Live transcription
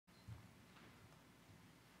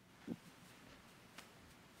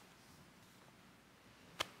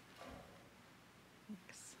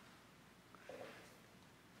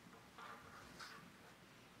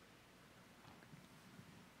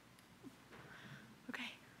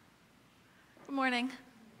morning.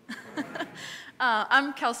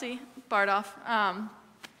 I'm Kelsey, Bardoff.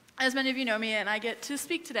 As many of you know me, and I get to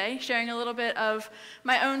speak today, sharing a little bit of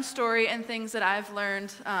my own story and things that I've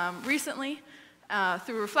learned recently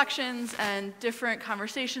through reflections and different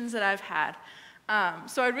conversations that I've had.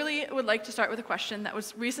 So I really would like to start with a question that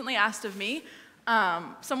was recently asked of me.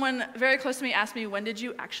 Someone very close to me asked me, when did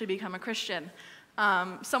you actually become a Christian?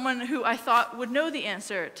 Someone who I thought would know the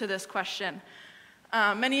answer to this question.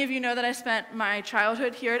 Many of you know that I spent my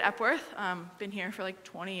childhood here at Epworth. Been here for like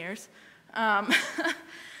 20 years.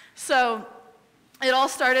 So it all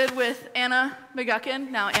started with Anna McGuckin,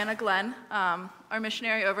 now Anna Glenn, our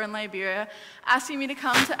missionary over in Liberia, asking me to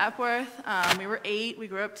come to Epworth. We were 8, we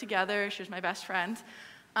grew up together, she was my best friend.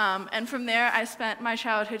 And from there, I spent my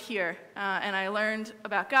childhood here, and I learned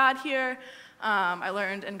about God here. I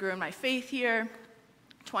learned and grew in my faith here.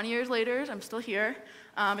 20 years later, I'm still here.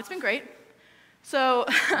 It's been great. So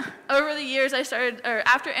over the years,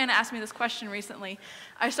 after Anna asked me this question recently,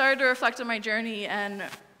 I started to reflect on my journey and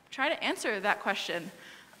try to answer that question.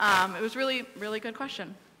 It was really, really good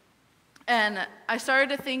question. And I started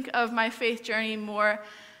to think of my faith journey more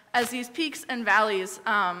as these peaks and valleys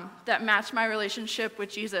that match my relationship with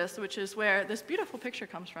Jesus, which is where this beautiful picture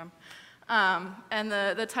comes from, and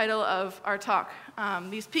the title of our talk.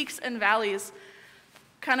 These peaks and valleys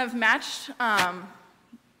kind of matched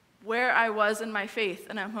where I was in my faith,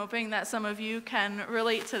 and I'm hoping that some of you can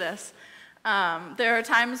relate to this. There are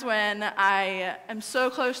times when I am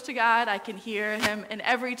so close to God, I can hear him in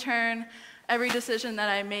every turn, every decision that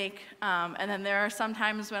I make, and then there are some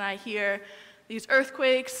times when I hear these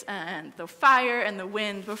earthquakes and the fire and the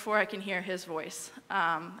wind before I can hear his voice,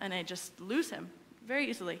 and I just lose him very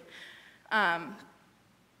easily.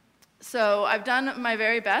 So I've done my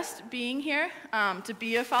very best being here to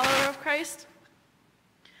be a follower of Christ.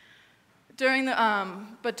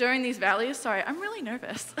 But during these valleys, sorry, I'm really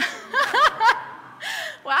nervous.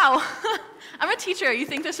 Wow, I'm a teacher. You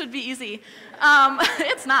think this would be easy?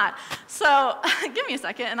 It's not. So give me a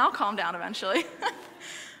second, and I'll calm down eventually.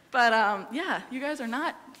 But yeah, you guys are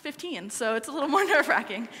not 15, so it's a little more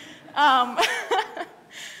nerve-wracking.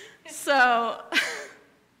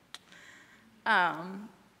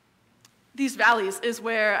 These valleys is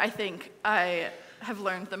where I think I have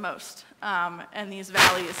learned the most, and these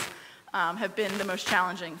valleys have been the most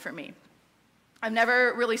challenging for me. I've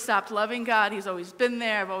never really stopped loving God. He's always been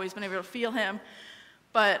there. I've always been able to feel him.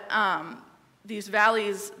 But these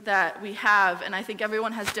valleys that we have, and I think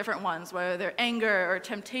everyone has different ones, whether they're anger or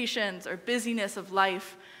temptations or busyness of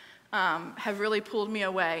life, have really pulled me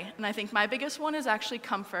away. And I think my biggest one is actually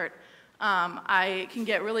comfort. I can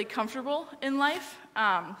get really comfortable in life,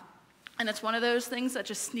 and it's one of those things that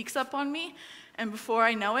just sneaks up on me. And before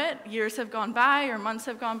I know it, years have gone by or months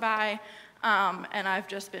have gone by, and I've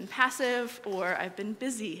just been passive or I've been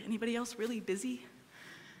busy. Anybody else really busy?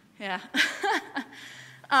 Yeah.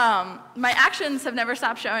 My actions have never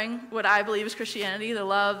stopped showing what I believe is Christianity, the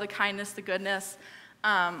love, the kindness, the goodness.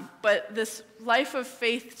 But this life of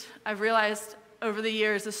faith, I've realized over the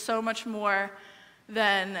years, is so much more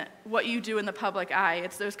than what you do in the public eye.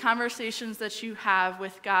 It's those conversations that you have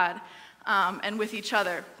with God and with each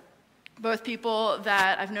other. Both people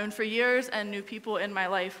that I've known for years and new people in my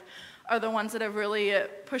life are the ones that have really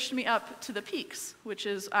pushed me up to the peaks, which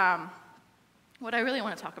is what I really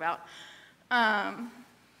want to talk about.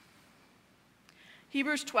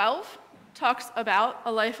 Hebrews 12 talks about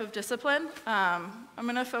a life of discipline. I'm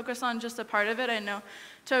going to focus on just a part of it. I know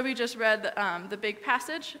Toby just read the big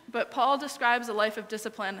passage, but Paul describes a life of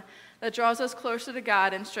discipline that draws us closer to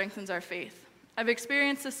God and strengthens our faith. I've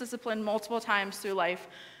experienced this discipline multiple times through life,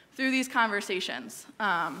 through these conversations,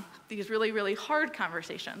 these really, really hard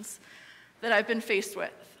conversations that I've been faced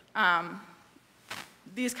with.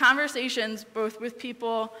 These conversations, both with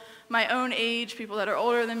people my own age, people that are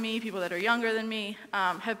older than me, people that are younger than me,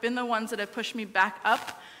 have been the ones that have pushed me back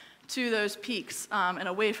up to those peaks and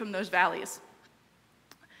away from those valleys.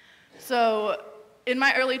 So in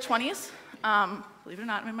my early 20s, believe it or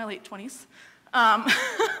not, I'm in my late 20s,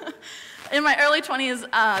 in my early 20s,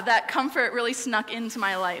 that comfort really snuck into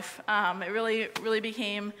my life. It really, really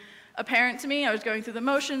became apparent to me. I was going through the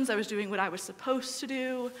motions. I was doing what I was supposed to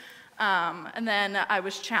do. And then I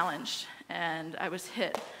was challenged, and I was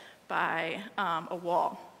hit by a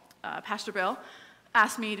wall. Pastor Bill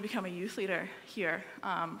asked me to become a youth leader here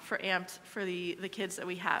for AMPed, for the kids that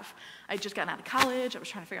we have. I had just gotten out of college. I was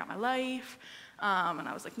trying to figure out my life. And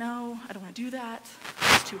I was like, no, I don't want to do that.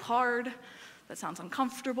 It's too hard. That sounds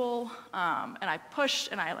uncomfortable. And I pushed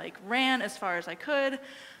and I ran as far as I could.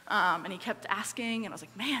 And he kept asking, and I was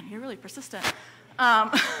like, man, you're really persistent.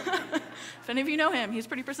 If any of you know him, he's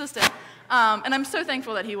pretty persistent. And I'm so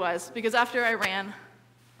thankful that he was, because after I ran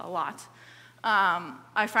a lot,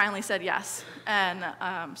 I finally said yes.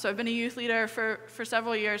 And so I've been a youth leader for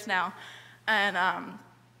several years now. And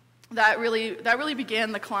that really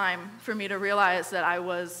began the climb for me to realize that I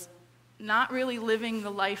was not really living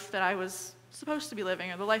the life that I was supposed to be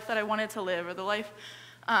living, or the life that I wanted to live, or the life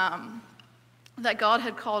that God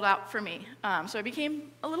had called out for me. So I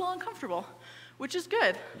became a little uncomfortable, which is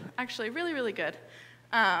good, actually, really, really good.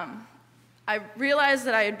 I realized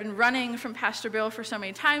that I had been running from Pastor Bill for so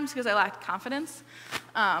many times because I lacked confidence.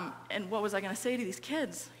 And what was I going to say to these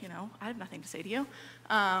kids? You know, I have nothing to say to you.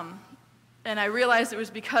 And I realized it was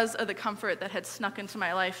because of the comfort that had snuck into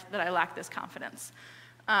my life that I lacked this confidence.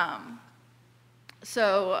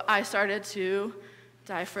 So I started to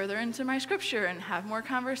dive further into my scripture and have more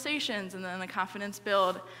conversations, and then the confidence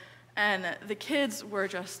build. And the kids were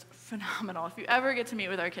just phenomenal. If you ever get to meet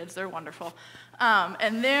with our kids, they're wonderful.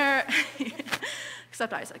 And they're,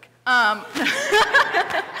 except Isaac.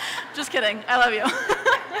 Just kidding, I love you.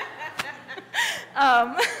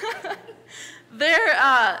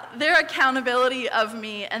 Their accountability of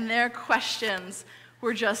me and their questions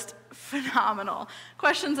were just phenomenal.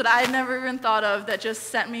 Questions that I had never even thought of, that just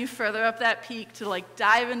sent me further up that peak to like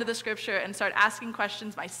dive into the scripture and start asking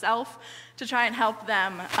questions myself to try and help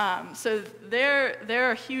them. So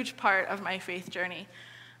they're a huge part of my faith journey.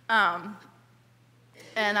 And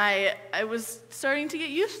I was starting to get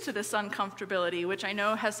used to this uncomfortability, which I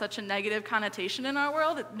know has such a negative connotation in our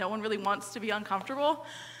world that no one really wants to be uncomfortable.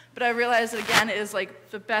 But I realized that, again, it is like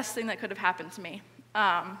the best thing that could have happened to me.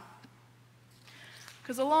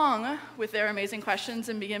 Because along with their amazing questions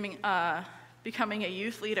and becoming a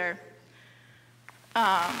youth leader,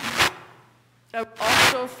 I was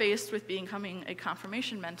also faced with becoming a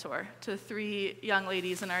confirmation mentor to 3 young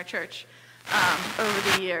ladies in our church over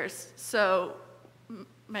the years. So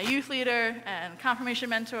my youth leader and confirmation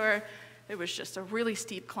mentor, it was just a really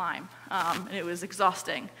steep climb, and it was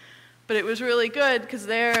exhausting. But it was really good because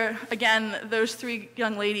again, those 3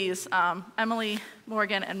 young ladies, Emily,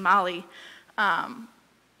 Morgan, and Molly,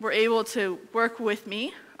 were able to work with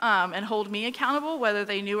me and hold me accountable, whether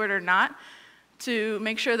they knew it or not, to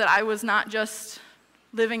make sure that I was not just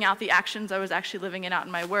living out the actions, I was actually living it out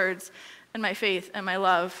in my words and my faith and my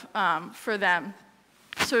love for them.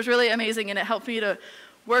 So it was really amazing, and it helped me to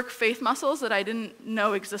work faith muscles that I didn't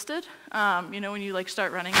know existed. You know, when you like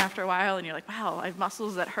start running after a while and you're like, wow, I have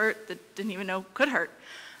muscles that hurt that didn't even know could hurt.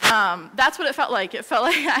 That's what it felt like. It felt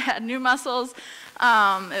like I had new muscles.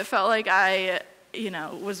 It felt like I,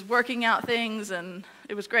 was working out things, and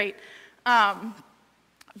it was great.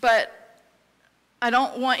 But I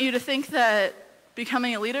don't want you to think that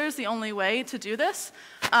becoming a leader is the only way to do this,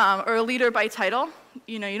 or a leader by title.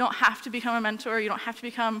 You don't have to become a mentor. You don't have to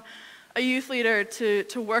become a youth leader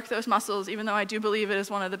to work those muscles, even though I do believe it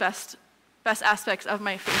is one of the best aspects of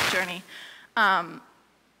my faith journey.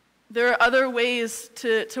 There are other ways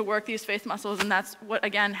to work these faith muscles, and that's what,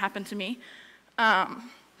 again, happened to me.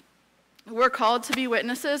 We're called to be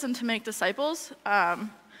witnesses and to make disciples,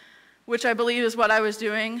 which I believe is what I was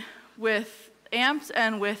doing with AMPS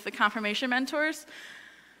and with the confirmation mentors.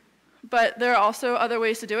 But there are also other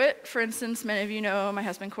ways to do it. For instance, many of you know my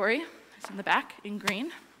husband, Corey. He's in the back in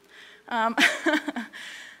green. And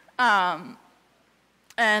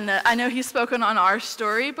I know he's spoken on our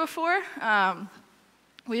story before.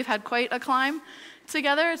 We've had quite a climb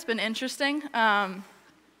together. It's been interesting.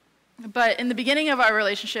 But in the beginning of our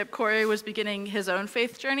relationship, Corey was beginning his own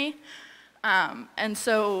faith journey. And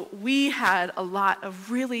so we had a lot of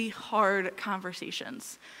really hard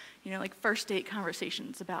conversations, like first date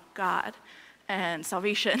conversations about God and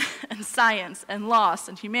salvation and science and loss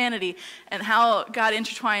and humanity and how God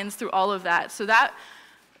intertwines through all of that. So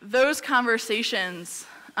those conversations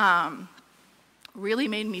really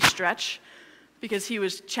made me stretch, because he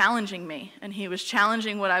was challenging me, and he was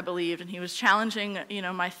challenging what I believed, and he was challenging,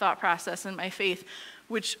 my thought process and my faith,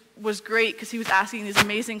 which was great because he was asking these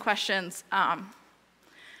amazing questions, and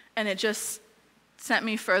it just sent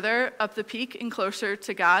me further up the peak and closer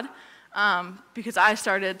to God. Because I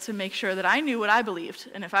started to make sure that I knew what I believed.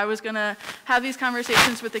 And if I was going to have these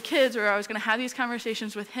conversations with the kids, or I was going to have these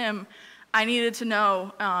conversations with him, I needed to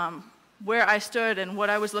know where I stood and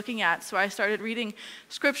what I was looking at. So I started reading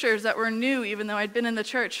scriptures that were new, even though I'd been in the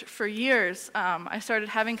church for years. I started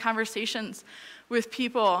having conversations with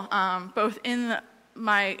people, both in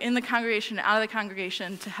the congregation and out of the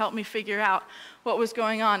congregation, to help me figure out what was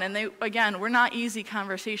going on. And they, again, were not easy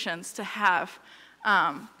conversations to have.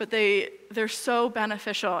 But they're so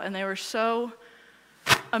beneficial, and they were so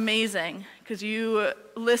amazing because you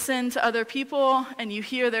listen to other people and you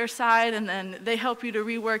hear their side and then they help you to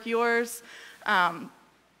rework yours.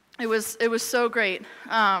 It was so great.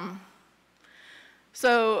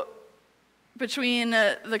 So between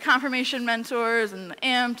the confirmation mentors and the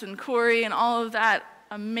Amped and Corey and all of that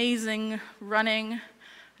amazing running,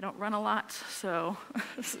 I don't run a lot, so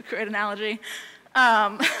this is a great analogy.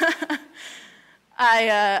 I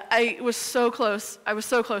was so close. I was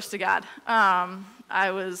so close to God.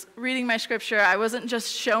 I was reading my scripture. I wasn't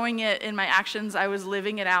just showing it in my actions. I was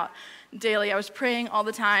living it out daily. I was praying all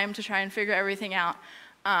the time to try and figure everything out.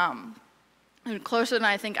 And closer than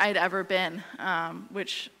I think I'd ever been,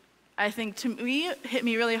 which I think to me hit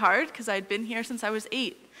me really hard because I'd been here since I was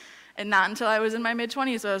 8. And not until I was in my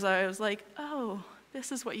mid-20s I was like, oh,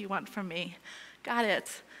 this is what you want from me. Got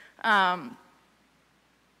it. And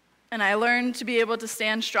I learned to be able to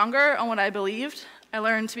stand stronger on what I believed. I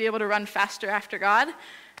learned to be able to run faster after God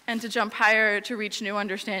and to jump higher to reach new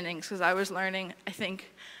understandings because I was learning, I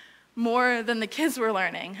think, more than the kids were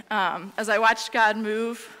learning. As I watched God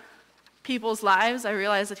move people's lives, I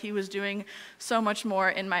realized that he was doing so much more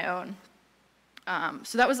in my own.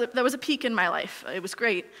 So that was a peak in my life. It was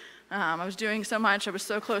great. I was doing so much. I was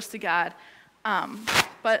so close to God.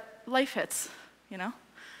 But life hits, you know?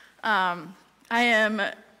 I am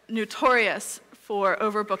notorious for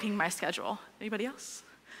overbooking my schedule. Anybody else?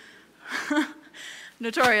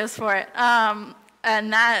 Notorious for it.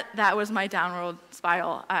 And that was my downward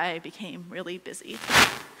spiral. I became really busy.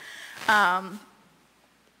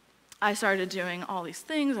 I started doing all these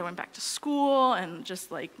things. I went back to school, and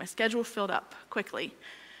just like my schedule filled up quickly.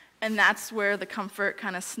 And that's where the comfort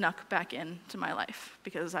kind of snuck back into my life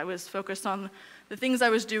because I was focused on the things I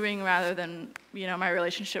was doing rather than, my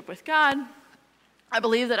relationship with God. I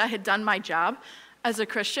believe that I had done my job as a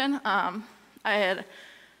Christian. I had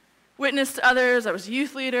witnessed to others. I was a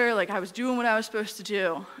youth leader. Like I was doing what I was supposed to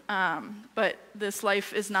do. But this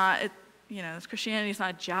life is not, this Christianity is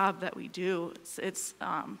not a job that we do. It's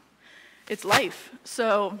life.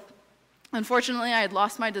 So unfortunately, I had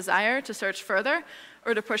lost my desire to search further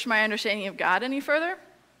or to push my understanding of God any further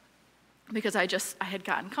because I had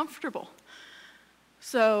gotten comfortable.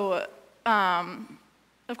 So,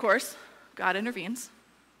 of course, God intervenes,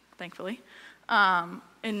 thankfully,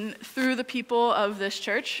 and through the people of this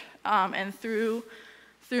church and through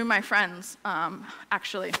my friends,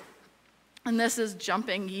 actually. And this is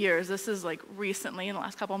jumping years. This is like recently in the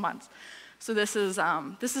last couple months. So this is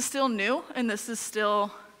still new, and this is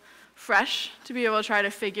still fresh to be able to try to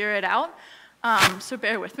figure it out. So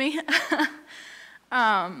bear with me.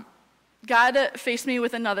 God faced me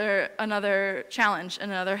with another challenge,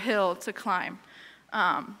 another hill to climb.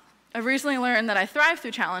 I've recently learned that I thrive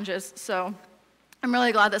through challenges, so I'm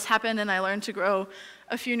really glad this happened, and I learned to grow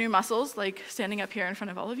a few new muscles, like standing up here in front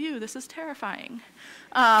of all of you. This is terrifying.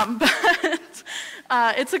 But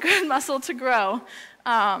it's a good muscle to grow.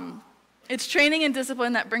 It's training and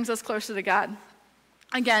discipline that brings us closer to God.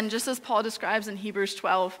 Again, just as Paul describes in Hebrews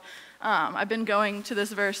 12, I've been going to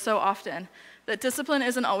this verse so often, that discipline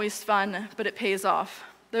isn't always fun, but it pays off.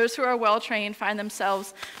 Those who are well-trained find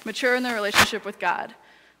themselves mature in their relationship with God.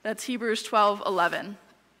 That's Hebrews 12:11.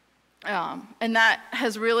 And that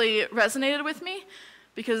has really resonated with me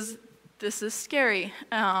because this is scary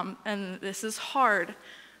and this is hard.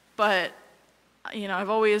 But, I've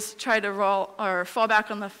always tried to fall back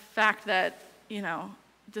on the fact that,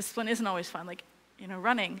 discipline isn't always fun. Like,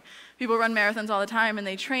 running. People run marathons all the time, and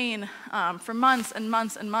they train for months and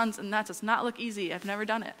months and months, and that does not look easy. I've never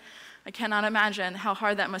done it. I cannot imagine how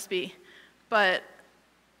hard that must be. But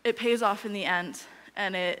it pays off in the end,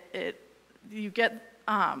 and you get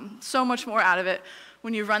so much more out of it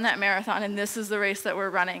when you run that marathon, and this is the race that we're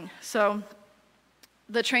running. So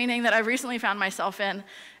the training that I've recently found myself in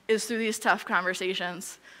is through these tough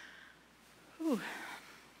conversations.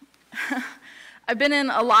 I've been in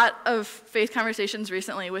a lot of faith conversations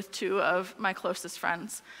recently with 2 of my closest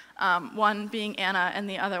friends, one being Anna and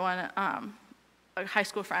the other one a high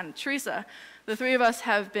school friend, Teresa. The 3 of us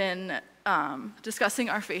have been discussing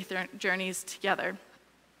our faith journeys together.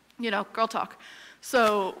 Girl talk.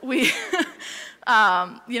 So we,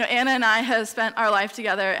 Anna and I have spent our life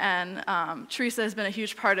together, and Teresa has been a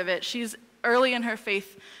huge part of it. She's early in her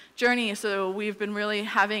faith journey, so we've been really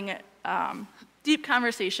having deep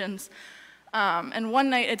conversations. And one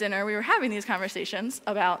night at dinner, we were having these conversations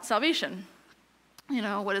about salvation.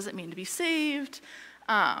 What does it mean to be saved?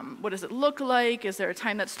 What does it look like? Is there a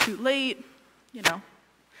time that's too late?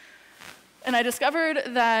 And I discovered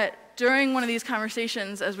that during one of these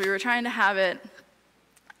conversations, as we were trying to have it,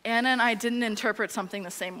 Anna and I didn't interpret something the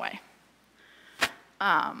same way.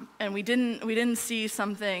 And we didn't see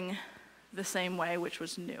something the same way, which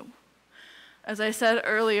was new. As I said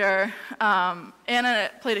earlier, Anna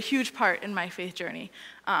played a huge part in my faith journey.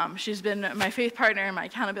 She's been my faith partner and my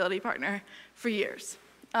accountability partner for years.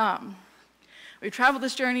 We've traveled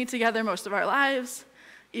this journey together most of our lives.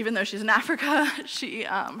 Even though she's in Africa,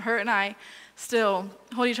 her and I still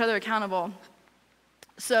hold each other accountable.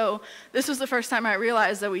 So this was the first time I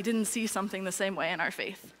realized that we didn't see something the same way in our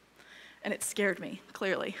faith. And it scared me,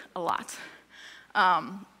 clearly, a lot.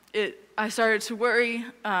 I started to worry.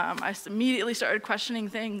 I immediately started questioning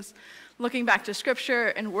things, looking back to Scripture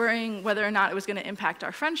and worrying whether or not it was going to impact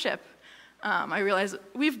our friendship. I realized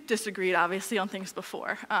we've disagreed, obviously, on things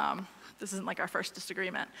before. This isn't like our first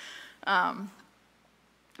disagreement.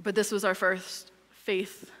 But this was our first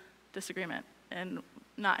faith disagreement and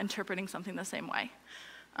not interpreting something the same way.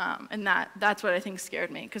 And that's what I think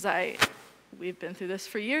scared me, because we've been through this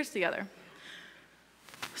for years together.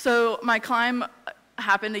 So my climb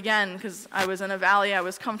happened again because I was in a valley. I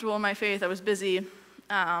was comfortable in my faith. I was busy.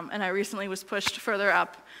 And I recently was pushed further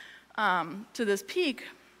up to this peak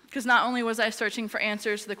because not only was I searching for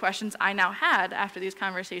answers to the questions I now had after these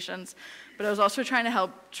conversations, but I was also trying to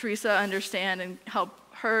help Teresa understand and help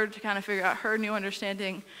her to kind of figure out her new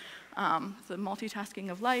understanding, the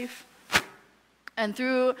multitasking of life. And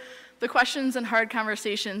through the questions and hard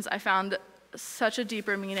conversations, I found such a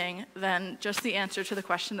deeper meaning than just the answer to the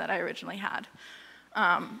question that I originally had.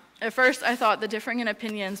 At first, I thought the differing in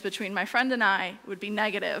opinions between my friend and I would be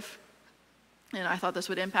negative, and I thought this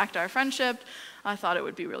would impact our friendship. I thought it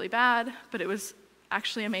would be really bad, but it was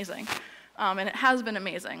actually amazing, and it has been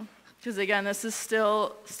amazing, because again, this is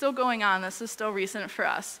still going on. This is still recent for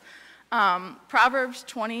us. Proverbs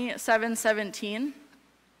 27:17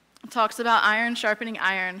 talks about iron sharpening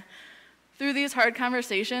iron. Through these hard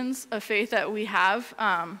conversations of faith that we have,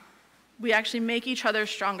 we actually make each other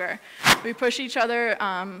stronger. We push each other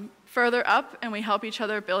further up, and we help each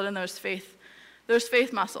other build in those faith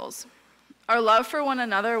muscles. Our love for one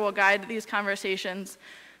another will guide these conversations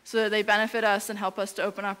so that they benefit us and help us to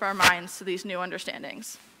open up our minds to these new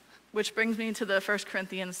understandings. Which brings me to the 1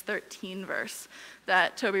 Corinthians 13 verse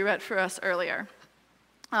that Toby read for us earlier.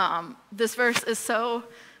 This verse is so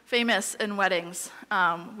famous in weddings.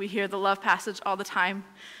 We hear the love passage all the time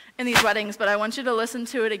in these weddings, but I want you to listen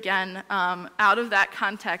to it again out of that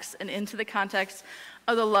context and into the context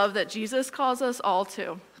of the love that Jesus calls us all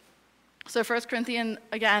to. So 1 Corinthians,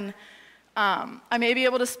 again, I may be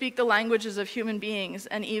able to speak the languages of human beings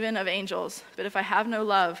and even of angels, but if I have no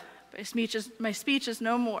love, my speech is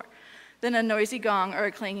no more than a noisy gong or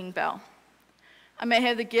a clanging bell. I may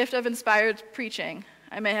have the gift of inspired preaching.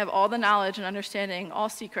 I may have all the knowledge and understanding, all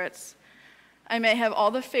secrets. I may have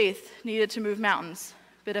all the faith needed to move mountains,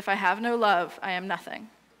 but if I have no love, I am nothing.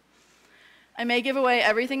 I may give away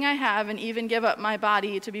everything I have and even give up my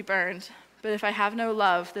body to be burned, but if I have no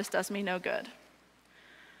love, this does me no good.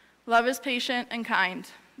 Love is patient and kind.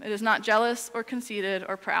 It is not jealous or conceited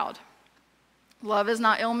or proud. Love is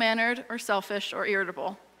not ill-mannered or selfish or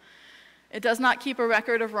irritable. It does not keep a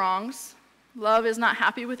record of wrongs. Love is not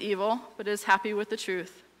happy with evil, but is happy with the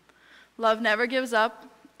truth. Love never gives up,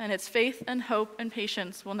 and its faith and hope and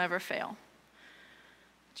patience will never fail.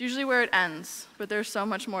 It's usually where it ends, but there's so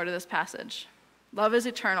much more to this passage. Love is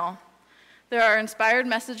eternal. There are inspired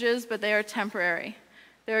messages, but they are temporary.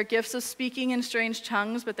 There are gifts of speaking in strange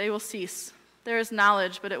tongues, but they will cease. There is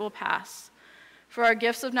knowledge, but it will pass. For our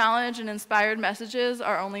gifts of knowledge and inspired messages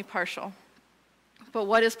are only partial. But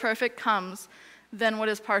what is perfect comes, then what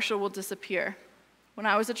is partial will disappear. When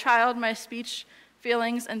I was a child, my speech,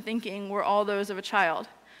 feelings, and thinking were all those of a child.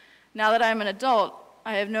 Now that I am an adult,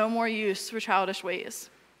 I have no more use for childish ways.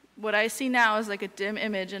 What I see now is like a dim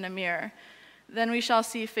image in a mirror. Then we shall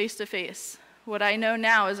see face to face. What I know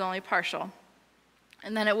now is only partial.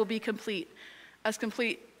 And then it will be complete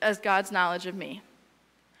as God's knowledge of me.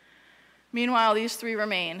 Meanwhile, these three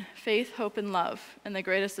remain: faith, hope, and love, and the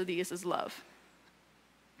greatest of these is love.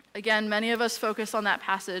 Again, many of us focus on that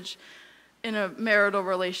passage in a marital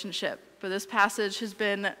relationship, but this passage has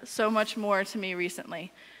been so much more to me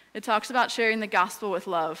recently. It talks about sharing the gospel with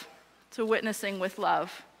love, to witnessing with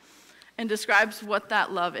love, and describes what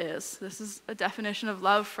that love is. This is a definition of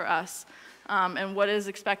love for us and what is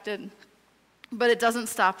expected. But it doesn't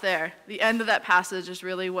stop there. The end of that passage is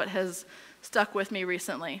really what has stuck with me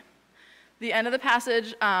recently. The end of the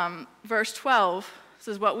passage, verse 12,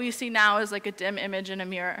 says, what we see now is like a dim image in a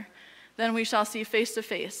mirror. Then we shall see face to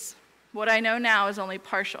face. What I know now is only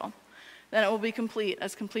partial. Then it will be complete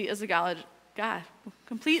as the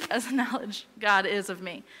knowledge God is of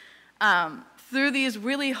me. Through these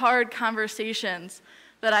really hard conversations,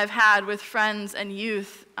 that I've had with friends and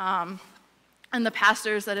youth, and the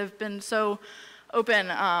pastors that have been so open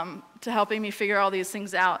to helping me figure all these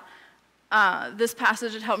things out. This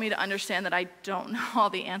passage had helped me to understand that I don't know all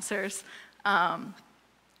the answers.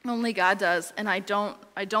 Only God does, and I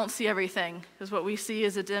don't see everything, because what we see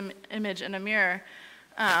is a dim image in a mirror,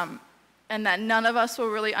 and that none of us will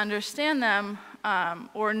really understand them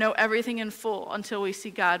or know everything in full until we see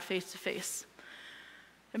God face to face.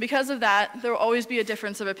 And because of that, there will always be a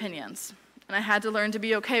difference of opinions. And I had to learn to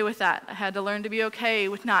be okay with that. I had to learn to be okay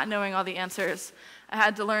with not knowing all the answers. I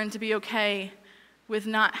had to learn to be okay with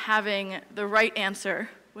not having the right answer,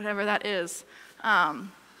 whatever that is, and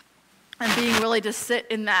being willing to sit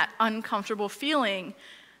in that uncomfortable feeling,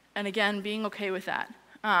 and again, being okay with that.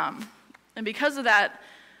 And because of that,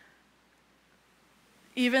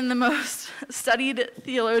 even the most studied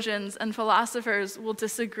theologians and philosophers will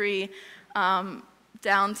disagree,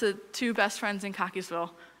 down to two best friends in Cockeysville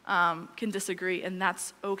can disagree, and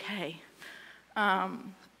that's okay.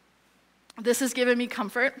 This has given me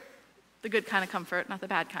comfort, the good kind of comfort, not the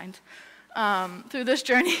bad kind, through this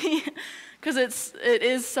journey, because it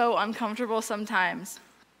is so uncomfortable sometimes.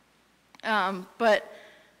 But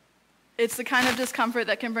it's the kind of discomfort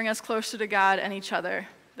that can bring us closer to God and each other,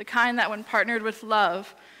 the kind that when partnered with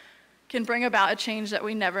love can bring about a change that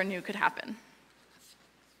we never knew could happen.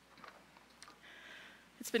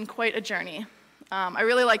 It's been quite a journey. I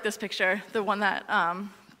really like this picture, the one that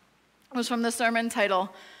was from the sermon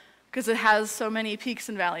title, because it has so many peaks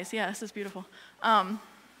and valleys. Yeah, this is beautiful.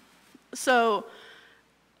 So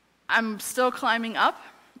I'm still climbing up,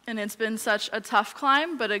 and it's been such a tough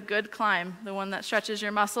climb, but a good climb, the one that stretches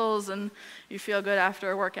your muscles and you feel good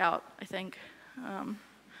after a workout, I think.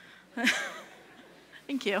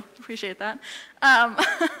 Thank you. Appreciate that.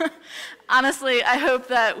 Honestly, I hope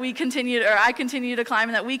that I continue to climb,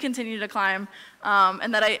 and that we continue to climb,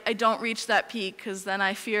 and that I don't reach that peak, because then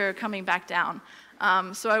I fear coming back down.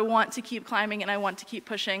 So I want to keep climbing, and I want to keep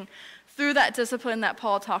pushing through that discipline that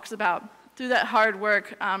Paul talks about, through that hard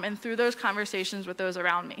work, and through those conversations with those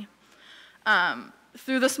around me.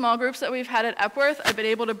 Through the small groups that we've had at Epworth, I've been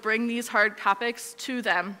able to bring these hard topics to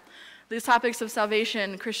them. These topics of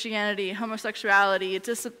salvation, Christianity, homosexuality,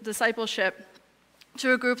 discipleship,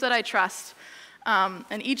 to a group that I trust.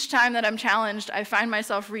 And each time that I'm challenged, I find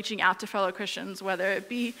myself reaching out to fellow Christians, whether it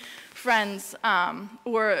be friends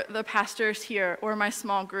or the pastors here or my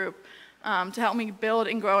small group, to help me build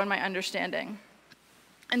and grow in my understanding.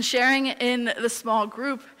 And sharing in the small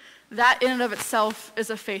group, that in and of itself is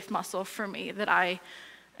a faith muscle for me that I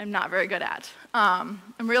am not very good at. I'm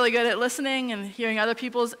really good at listening and hearing other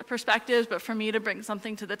people's perspectives, but for me to bring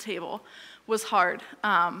something to the table was hard.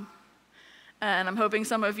 And I'm hoping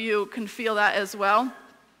some of you can feel that as well,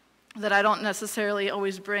 that I don't necessarily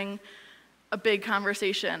always bring a big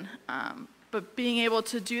conversation. But being able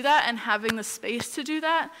to do that and having the space to do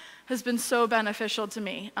that has been so beneficial to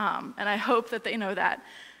me. And I hope that they know that,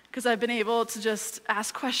 because I've been able to just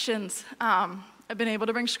ask questions. I've been able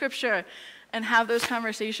to bring scripture and have those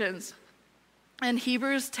conversations. And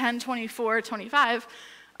Hebrews 10:24-25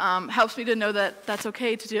 helps me to know that that's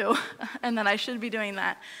okay to do and that I should be doing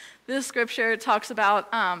that. This scripture talks about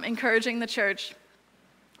encouraging the church.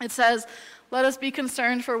 It says, "Let us be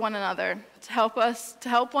concerned for one another, to help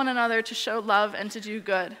one another to show love and to do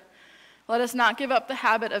good. Let us not give up the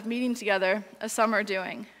habit of meeting together, as some are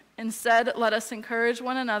doing. Instead, let us encourage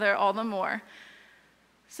one another all the more,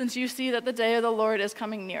 since you see that the day of the Lord is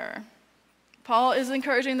coming nearer." Paul is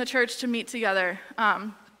encouraging the church to meet together.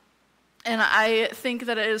 And I think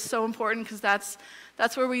that it is so important, because that's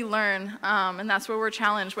where we learn, and that's where we're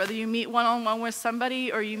challenged. Whether you meet one-on-one with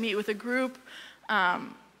somebody or you meet with a group,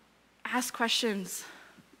 ask questions,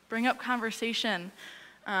 bring up conversation.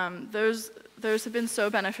 Those have been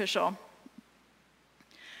so beneficial.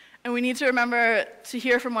 And we need to remember to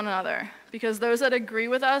hear from one another, because those that agree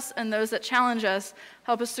with us and those that challenge us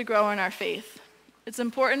help us to grow in our faith. It's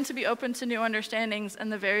important to be open to new understandings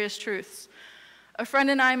and the various truths. A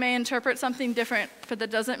friend and I may interpret something different, but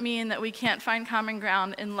that doesn't mean that we can't find common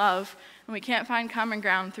ground in love, and we can't find common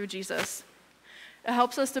ground through Jesus. It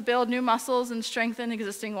helps us to build new muscles and strengthen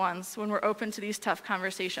existing ones when we're open to these tough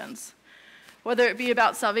conversations. Whether it be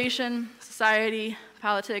about salvation, society,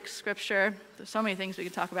 politics, scripture, there's so many things we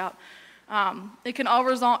could talk about. It can all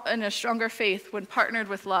result in a stronger faith when partnered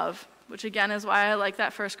with love, which again is why I like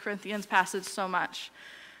that 1 Corinthians passage so much.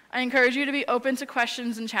 I encourage you to be open to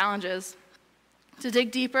questions and challenges, to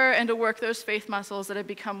dig deeper and to work those faith muscles that have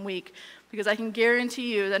become weak, because I can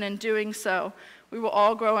guarantee you that in doing so, we will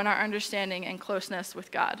all grow in our understanding and closeness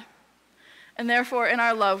with God, and therefore in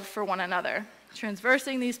our love for one another.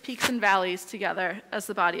 transversing these peaks and valleys together as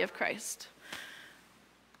the body of Christ.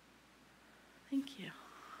 Thank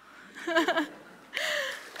you.